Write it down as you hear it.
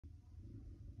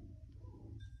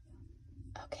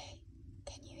Okay,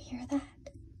 can you hear that?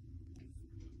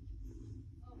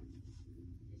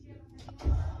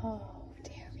 Oh,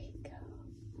 there we go.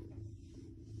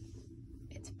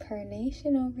 It's Purr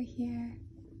Nation over here.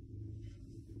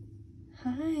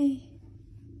 Hi.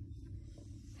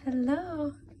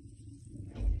 Hello.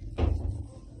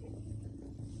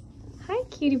 Hi,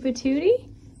 cutie patootie.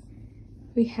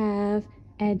 We have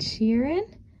Ed Sheeran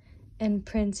and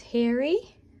Prince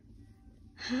Harry.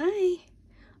 Hi.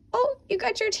 Oh, you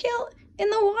got your tail in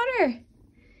the water.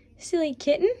 Silly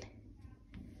kitten.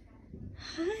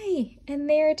 Hi. And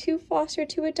they are two foster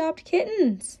to adopt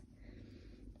kittens.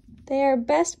 They are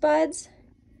best buds,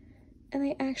 and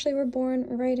they actually were born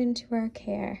right into our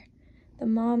care. The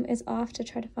mom is off to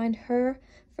try to find her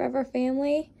forever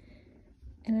family,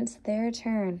 and it's their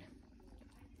turn.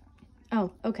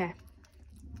 Oh, okay.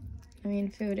 I mean,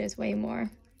 food is way more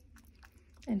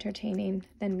entertaining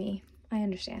than me. I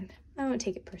understand. I don't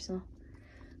take it personal.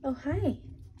 Oh, hi.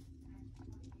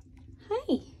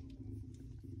 Hi.